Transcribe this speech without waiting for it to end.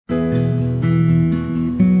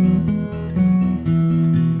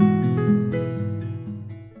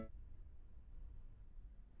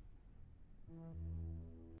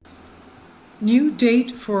New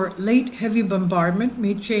date for late heavy bombardment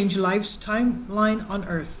may change life's timeline on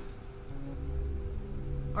Earth.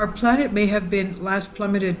 Our planet may have been last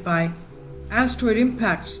plummeted by asteroid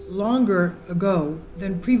impacts longer ago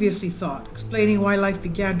than previously thought, explaining why life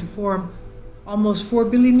began to form almost 4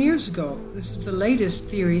 billion years ago. This is the latest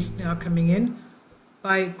theories now coming in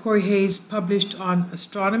by Corey Hayes, published on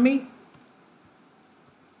Astronomy.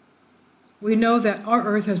 We know that our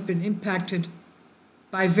Earth has been impacted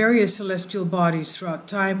by various celestial bodies throughout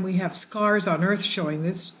time. We have scars on Earth showing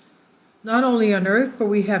this. Not only on Earth, but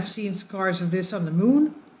we have seen scars of this on the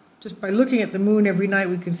Moon. Just by looking at the Moon every night,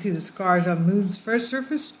 we can see the scars on the Moon's first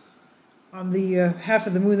surface, on the half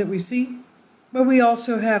of the Moon that we see. But we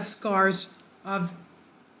also have scars of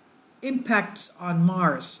impacts on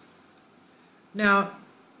Mars. Now,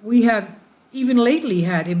 we have even lately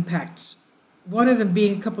had impacts. One of them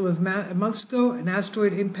being a couple of months ago, an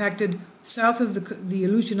asteroid impacted south of the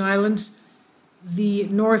Aleutian Islands, the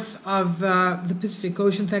north of the Pacific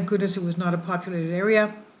Ocean. Thank goodness it was not a populated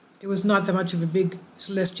area. It was not that much of a big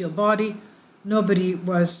celestial body. Nobody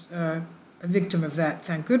was a victim of that,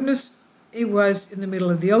 thank goodness. It was in the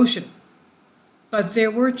middle of the ocean. But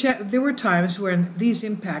there were times when these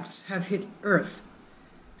impacts have hit Earth.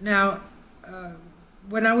 Now,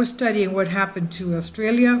 when I was studying what happened to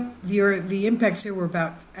Australia, the impacts there were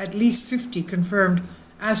about at least 50 confirmed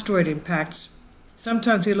asteroid impacts.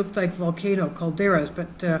 Sometimes they looked like volcano calderas,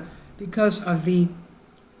 but because of the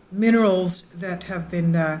minerals that have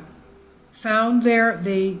been found there,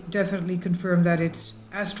 they definitely confirm that it's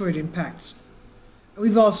asteroid impacts.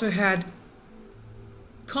 We've also had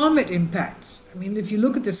comet impacts. I mean, if you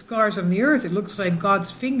look at the scars on the Earth, it looks like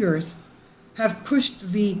God's fingers have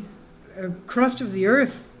pushed the crust of the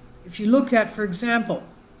Earth. If you look at, for example,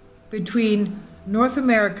 between North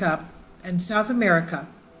America and South America,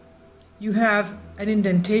 you have an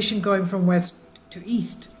indentation going from west to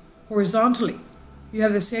east horizontally. You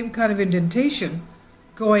have the same kind of indentation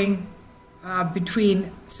going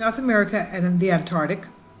between South America and the Antarctic,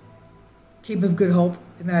 Cape of Good Hope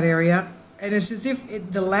in that area. And it's as if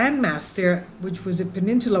the landmass there, which was a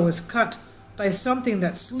peninsula, was cut by something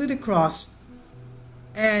that slid across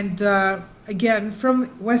and again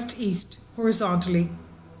from west to east horizontally.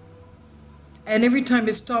 And every time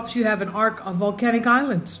it stops, you have an arc of volcanic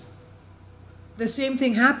islands. The same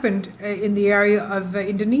thing happened in the area of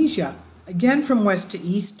Indonesia, again from west to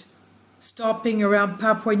east, stopping around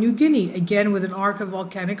Papua New Guinea, again with an arc of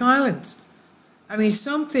volcanic islands. I mean,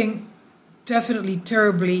 something definitely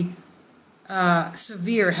terribly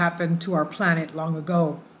severe happened to our planet long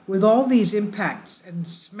ago, with all these impacts and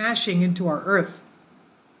smashing into our Earth.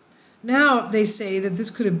 Now they say that this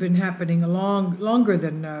could have been happening longer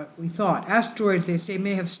than we thought. Asteroids, they say,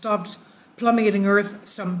 may have stopped plummeting Earth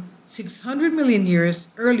some 600 million years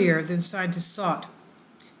earlier than scientists thought,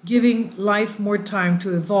 giving life more time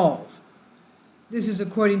to evolve. This is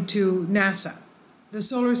according to NASA. The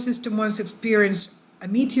solar system once experienced a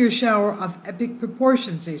meteor shower of epic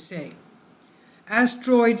proportions, they say.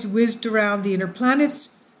 Asteroids whizzed around the inner planets,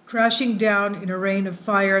 crashing down in a rain of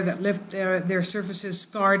fire that left their surfaces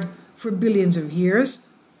scarred for billions of years.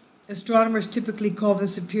 Astronomers typically call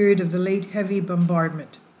this a period of the late heavy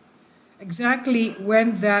bombardment. Exactly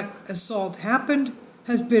when that assault happened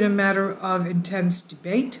has been a matter of intense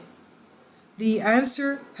debate. The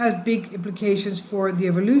answer has big implications for the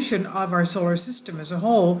evolution of our solar system as a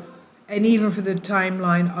whole, and even for the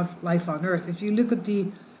timeline of life on Earth. If you look at the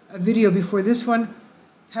video before this one,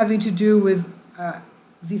 having to do with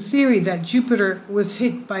the theory that Jupiter was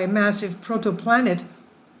hit by a massive protoplanet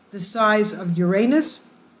the size of Uranus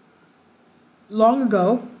long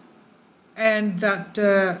ago, and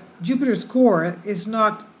that Jupiter's core is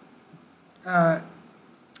not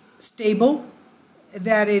stable,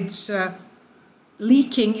 that it's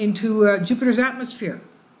leaking into Jupiter's atmosphere.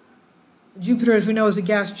 Jupiter, as we know, is a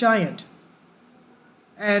gas giant.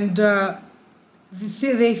 And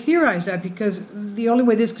they theorize that because the only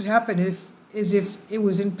way this could happen is if it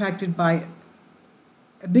was impacted by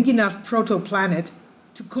a big enough protoplanet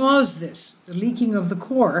to cause this, the leaking of the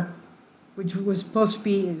core, which was supposed to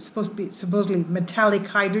be supposedly metallic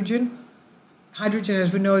hydrogen. Hydrogen,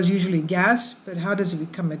 as we know, is usually gas, but how does it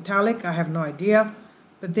become metallic? I have no idea.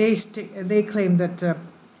 But they claim that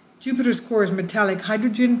Jupiter's core is metallic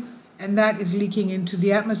hydrogen, and that is leaking into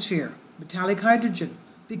the atmosphere, metallic hydrogen,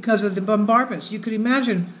 because of the bombardments. You could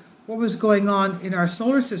imagine what was going on in our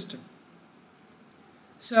solar system.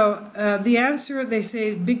 So the answer, they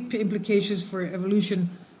say, big implications for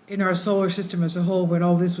evolution in our solar system as a whole when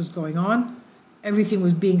all this was going on. Everything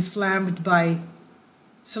was being slammed by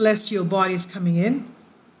celestial bodies coming in.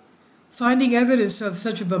 Finding evidence of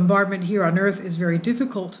such a bombardment here on Earth is very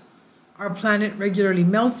difficult. Our planet regularly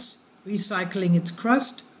melts, recycling its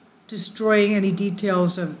crust, destroying any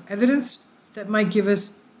details of evidence that might give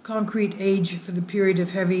us concrete age for the period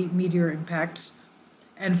of heavy meteor impacts.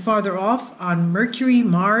 And farther off, on Mercury,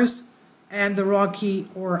 Mars, and the rocky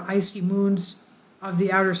or icy moons of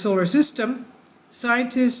the outer solar system,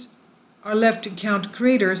 scientists are left to count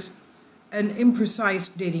craters, an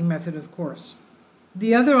imprecise dating method, of course.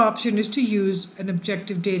 The other option is to use an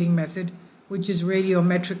objective dating method, which is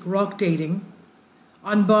radiometric rock dating,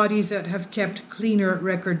 on bodies that have kept cleaner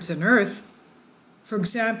records than Earth, for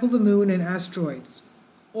example, the Moon and asteroids,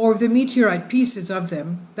 or the meteorite pieces of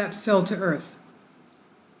them that fell to Earth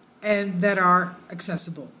and that are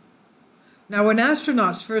accessible. Now, when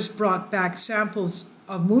astronauts first brought back samples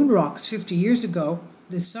of moon rocks 50 years ago,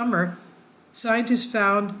 this summer, scientists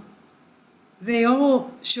found they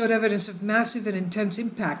all showed evidence of massive and intense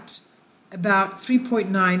impacts about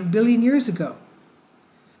 3.9 billion years ago.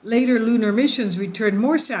 Later lunar missions returned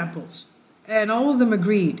more samples, and all of them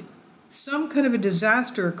agreed some kind of a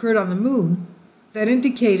disaster occurred on the moon that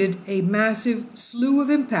indicated a massive slew of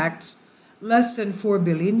impacts less than 4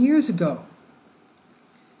 billion years ago.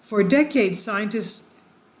 For decades, scientists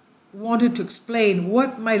wanted to explain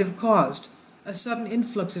what might have caused a sudden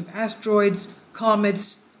influx of asteroids,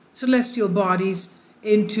 comets, celestial bodies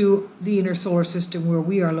into the inner solar system where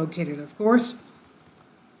we are located, of course.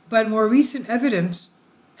 But more recent evidence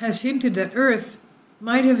has hinted that Earth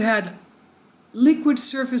might have had liquid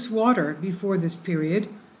surface water before this period,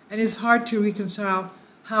 and it's hard to reconcile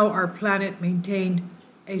how our planet maintained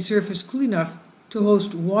a surface cool enough to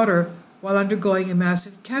host water while undergoing a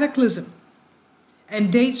massive cataclysm.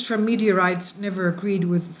 And dates from meteorites never agreed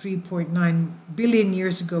with the 3.9 billion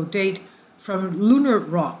years ago date from lunar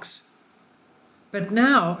rocks. But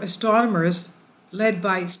now astronomers, led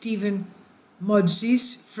by Stephen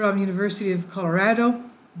Modzis from University of Colorado,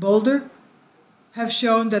 Boulder, have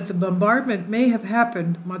shown that the bombardment may have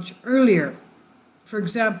happened much earlier, for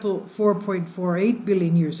example, 4.48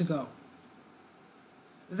 billion years ago.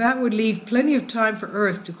 That would leave plenty of time for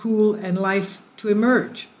Earth to cool and life to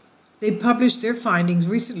emerge. They published their findings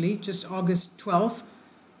recently, just August 12th,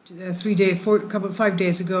 5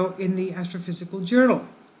 days ago, in the Astrophysical Journal.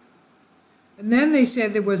 And then they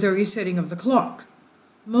said there was a resetting of the clock.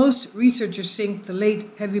 Most researchers think the late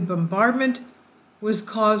heavy bombardment was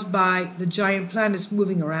caused by the giant planets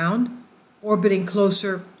moving around, orbiting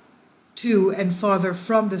closer to and farther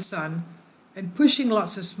from the Sun, and pushing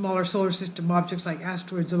lots of smaller solar system objects like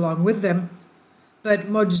asteroids along with them. But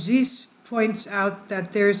Modzis points out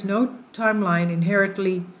that there is no timeline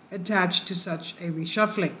inherently attached to such a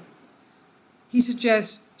reshuffling. He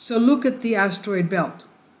suggests, so look at the asteroid belt.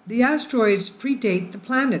 The asteroids predate the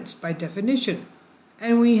planets by definition,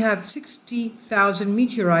 and we have 60,000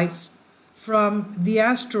 meteorites from the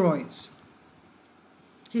asteroids.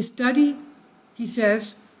 His study, he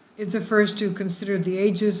says, is the first to consider the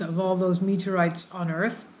ages of all those meteorites on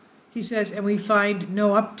Earth. He says, and we find no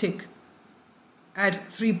uptick at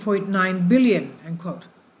 3.9 billion, end quote,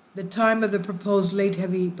 the time of the proposed late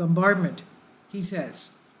heavy bombardment, he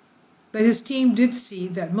says. But his team did see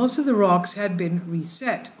that most of the rocks had been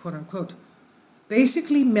reset, quote unquote,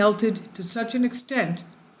 basically melted to such an extent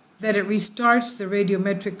that it restarts the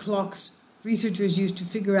radiometric clocks researchers use to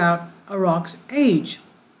figure out a rock's age.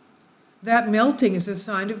 That melting is a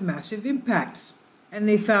sign of massive impacts, and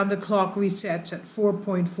they found the clock resets at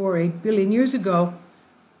 4.48 billion years ago,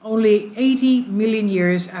 only 80 million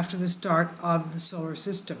years after the start of the solar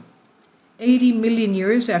system. 80 million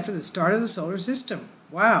years after the start of the solar system.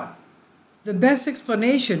 Wow. The best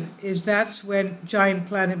explanation is that's when giant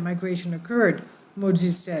planet migration occurred,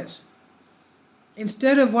 Modzis says.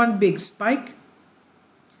 Instead of one big spike,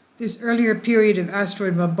 this earlier period of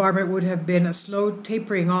asteroid bombardment would have been a slow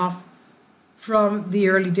tapering off from the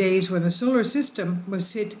early days when the solar system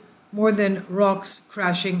was hit more than rocks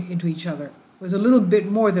crashing into each other. It was a little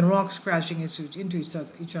bit more than rocks crashing into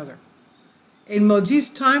each other. In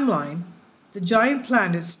Modzis' timeline, the giant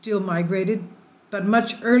planets still migrated, but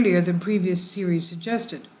much earlier than previous series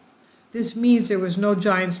suggested. This means there was no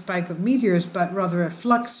giant spike of meteors, but rather a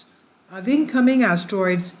flux of incoming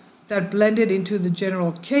asteroids that blended into the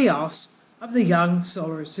general chaos of the young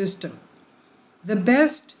solar system. The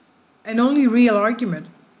best and only real argument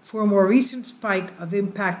for a more recent spike of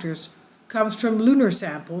impactors comes from lunar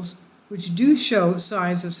samples, which do show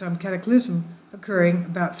signs of some cataclysm occurring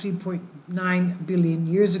about 3.9 billion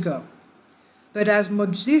years ago. But as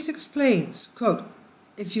Modzis explains, quote,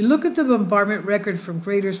 if you look at the bombardment record from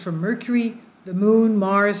craters from Mercury, the Moon,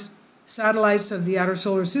 Mars, satellites of the outer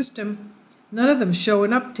solar system, none of them show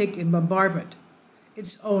an uptick in bombardment.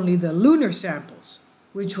 It's only the lunar samples,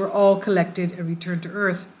 which were all collected and returned to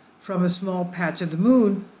Earth from a small patch of the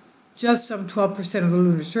moon, just some 12% of the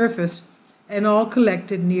lunar surface, and all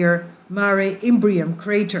collected near Mare Imbrium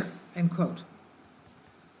crater, end quote.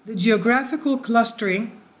 The geographical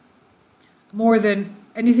clustering, more than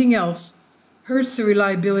anything else, hurts the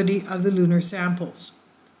reliability of the lunar samples.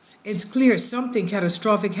 It's clear something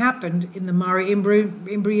catastrophic happened in the Mare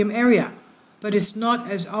Imbrium area, but it's not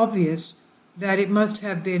as obvious that it must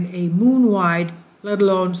have been a moon-wide, let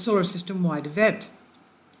alone solar system-wide event.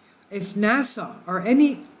 If NASA or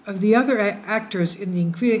any of the other actors in the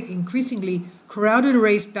increasingly crowded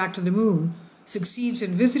race back to the moon succeeds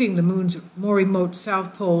in visiting the moon's more remote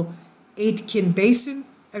South Pole Aitken Basin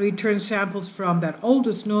and returns samples from that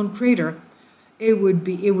oldest known crater, it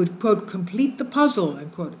would, quote, complete the puzzle,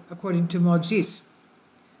 end quote, according to Moses.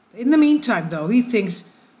 In the meantime, though, he thinks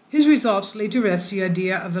his results lay to rest the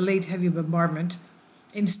idea of a late heavy bombardment.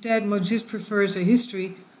 Instead, Moses prefers a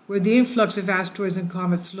history where the influx of asteroids and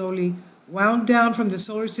comets slowly wound down from the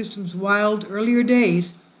solar system's wild earlier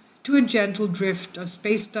days to a gentle drift of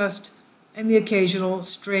space dust and the occasional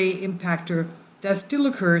stray impactor that still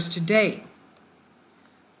occurs today.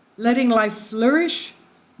 Letting life flourish,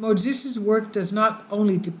 Moses' work does not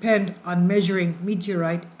only depend on measuring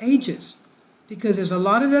meteorite ages, because there's a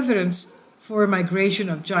lot of evidence for a migration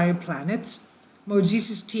of giant planets.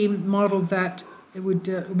 Moses' team modeled that what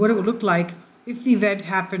it would look like if the event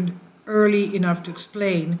happened early enough to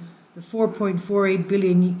explain the 4.48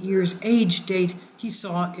 billion years age date he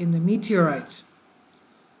saw in the meteorites.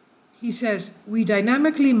 He says, we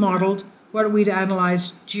dynamically modeled what we'd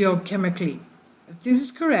analyzed geochemically. If this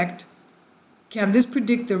is correct, can this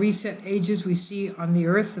predict the reset ages we see on the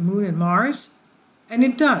Earth, the Moon, and Mars? And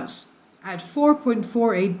it does, at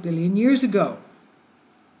 4.48 billion years ago.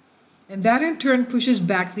 And that in turn pushes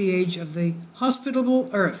back the age of the hospitable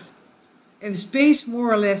Earth. If space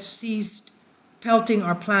more or less ceased pelting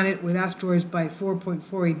our planet with asteroids by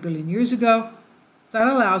 4.48 billion years ago, that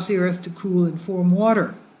allows the Earth to cool and form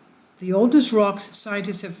water. The oldest rocks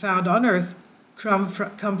scientists have found on Earth come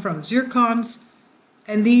from zircons,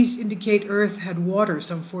 and these indicate Earth had water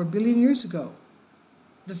some 4 billion years ago.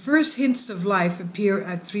 The first hints of life appear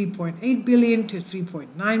at 3.8 billion to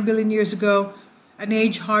 3.9 billion years ago, an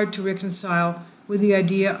age hard to reconcile with the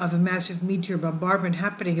idea of a massive meteor bombardment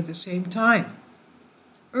happening at the same time.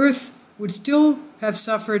 Earth would still have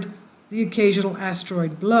suffered the occasional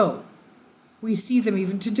asteroid blow. We see them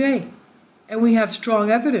even today, and we have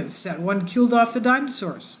strong evidence that one killed off the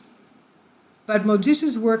dinosaurs. But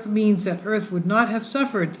Moses' work means that Earth would not have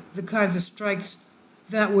suffered the kinds of strikes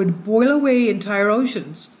that would boil away entire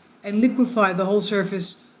oceans and liquefy the whole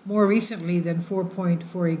surface more recently than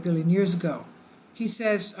 4.48 billion years ago. He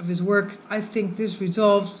says of his work, I think this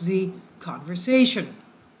resolves the conversation.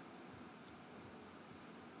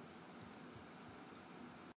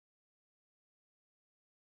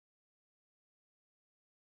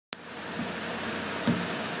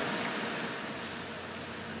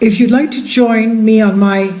 If you'd like to join me on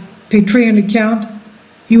my Patreon account,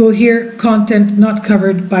 you will hear content not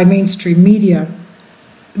covered by mainstream media.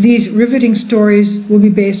 These riveting stories will be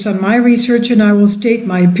based on my research, and I will state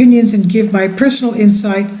my opinions and give my personal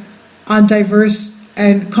insight on diverse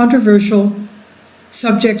and controversial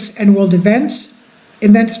subjects and world events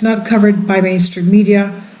not covered by mainstream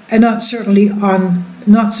media, and not supported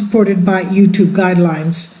by YouTube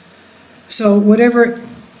guidelines. So whatever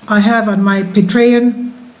I have on my Patreon,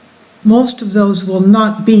 most of those will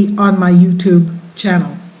not be on my YouTube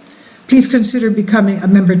channel. Please consider becoming a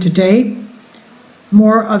member today.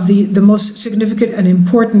 More of the most significant and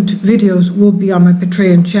important videos will be on my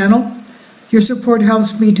Patreon channel. Your support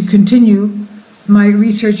helps me to continue my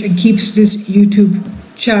research and keeps this YouTube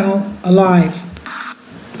channel alive.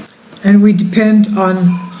 And we depend on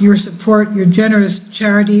your support, your generous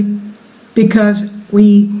charity, because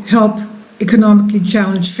we help economically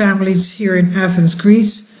challenged families here in Athens,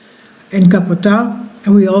 Greece, in Kapota,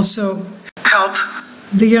 and we also help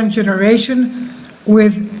the young generation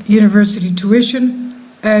with university tuition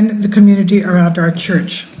and the community around our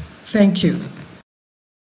church. Thank you.